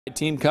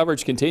Team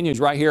coverage continues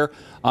right here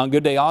on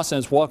Good Day Austin.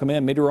 Let's welcome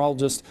in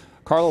meteorologist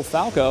Carlo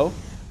Falco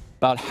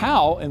about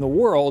how in the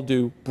world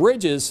do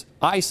bridges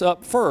ice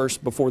up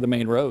first before the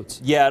main roads.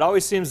 Yeah, it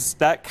always seems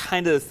that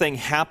kind of thing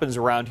happens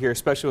around here,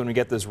 especially when we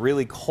get this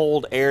really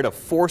cold air to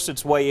force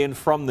its way in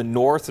from the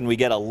north and we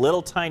get a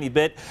little tiny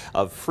bit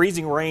of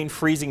freezing rain,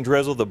 freezing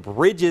drizzle. The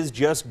bridges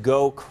just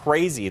go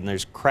crazy and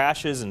there's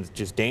crashes and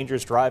just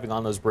dangerous driving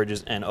on those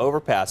bridges and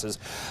overpasses.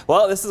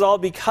 Well, this is all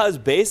because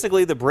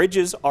basically the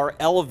bridges are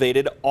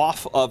elevated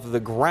off of the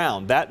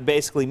ground. That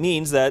basically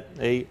means that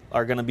they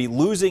are going to be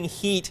losing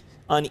heat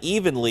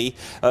unevenly,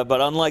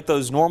 but unlike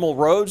those normal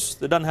roads,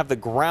 they don't have the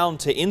ground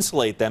to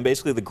insulate them.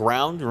 Basically the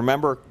ground,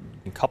 remember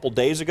a couple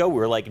days ago we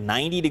were like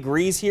 90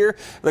 degrees here.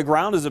 The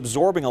ground is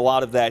absorbing a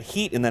lot of that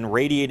heat and then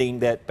radiating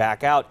that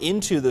back out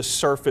into the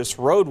surface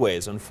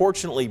roadways.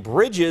 Unfortunately,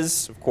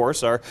 bridges, of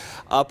course, are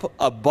up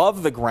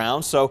above the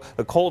ground, so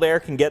the cold air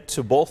can get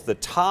to both the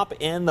top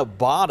and the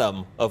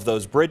bottom of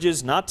those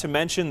bridges. Not to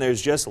mention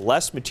there's just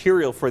less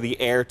material for the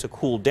air to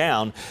cool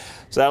down.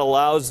 So that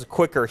allows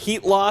quicker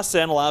heat loss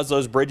and allows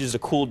those bridges to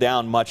cool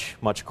down much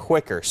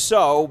quicker.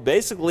 So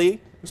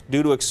basically,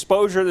 due to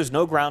exposure, there's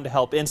no ground to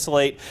help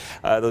insulate.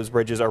 Those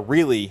bridges are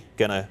really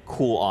going to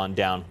cool on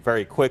down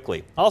very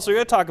quickly. Also, we're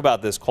going to talk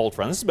about this cold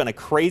front. This has been a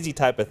crazy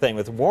type of thing.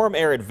 With warm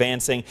air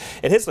advancing,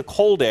 it hits the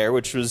cold air,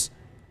 which was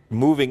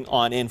moving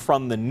on in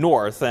from the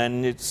north,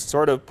 and it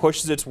sort of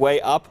pushes its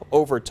way up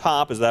over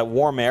top as that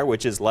warm air,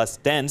 which is less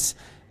dense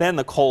than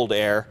the cold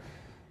air.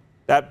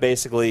 That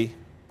basically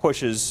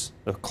pushes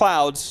the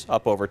clouds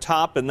up over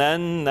top, and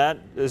then that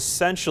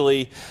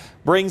essentially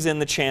brings in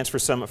the chance for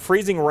some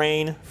freezing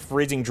rain,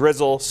 freezing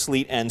drizzle,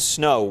 sleet, and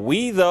snow.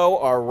 We, though,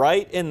 are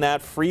right in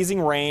that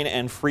freezing rain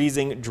and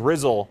freezing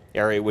drizzle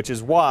area, which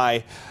is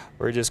why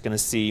we're just going to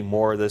see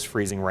more of this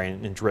freezing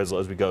rain and drizzle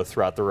as we go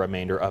throughout the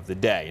remainder of the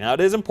day. Now, it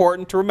is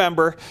important to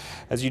remember,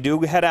 as you do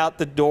head out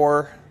the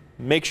door,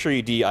 make sure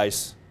you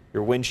de-ice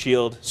your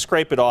windshield,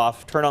 scrape it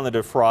off, turn on the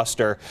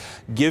defroster,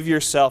 give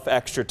yourself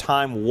extra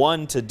time,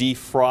 1, to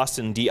defrost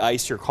and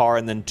de-ice your car,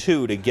 and then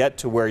 2, to get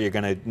to where you're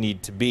going to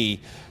need to be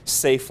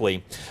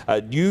safely.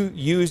 You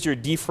use your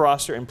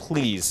defroster and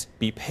please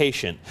be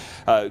patient.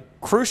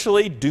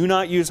 Crucially, do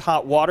not use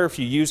hot water. If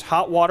you use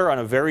hot water on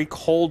a very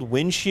cold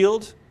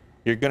windshield,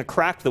 you're going to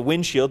crack the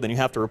windshield, then you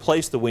have to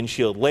replace the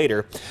windshield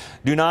later.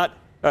 Do not,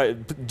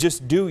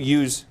 just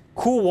use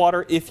cool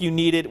water if you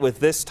need it. With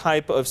this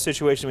type of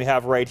situation we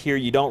have right here,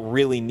 you don't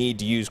really need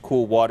to use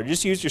cool water.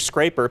 Just use your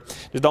scraper.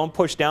 Just don't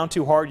push down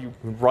too hard. You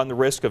run the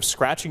risk of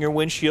scratching your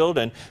windshield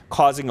and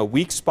causing a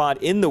weak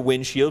spot in the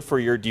windshield for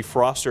your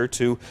defroster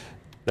to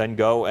then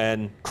go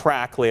and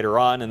crack later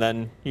on, and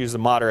then use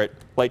the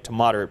light to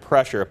moderate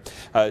pressure.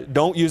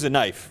 Don't use a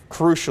knife,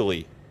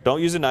 crucially.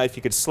 Don't use a knife.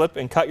 You could slip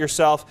and cut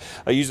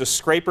yourself. Use a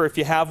scraper if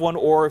you have one,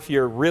 or if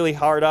you're really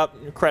hard up,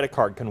 your credit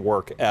card can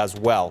work as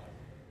well.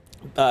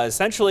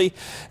 Essentially,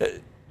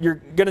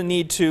 you're going to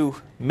need to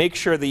make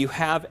sure that you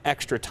have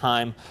extra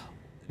time.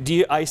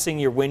 De-icing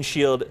your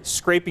windshield,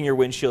 scraping your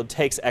windshield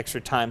takes extra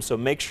time, so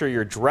make sure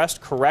you're dressed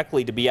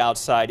correctly to be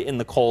outside in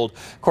the cold.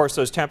 Of course,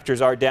 those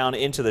temperatures are down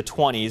into the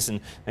 20s,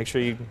 and make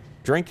sure you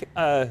drink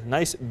a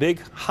nice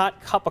big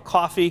hot cup of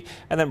coffee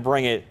and then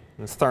bring it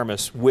in the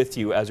thermos with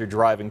you as you're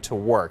driving to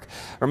work.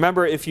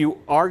 Remember, if you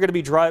are going to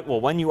be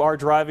when you are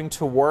driving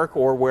to work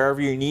or wherever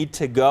you need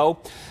to go,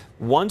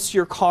 once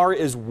your car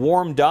is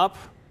warmed up,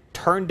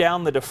 turn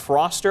down the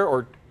defroster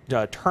or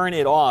turn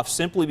it off,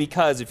 simply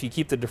because if you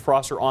keep the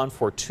defroster on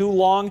for too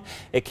long,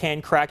 it can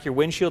crack your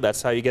windshield.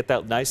 That's how you get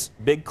that nice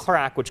big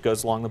crack which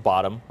goes along the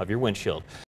bottom of your windshield.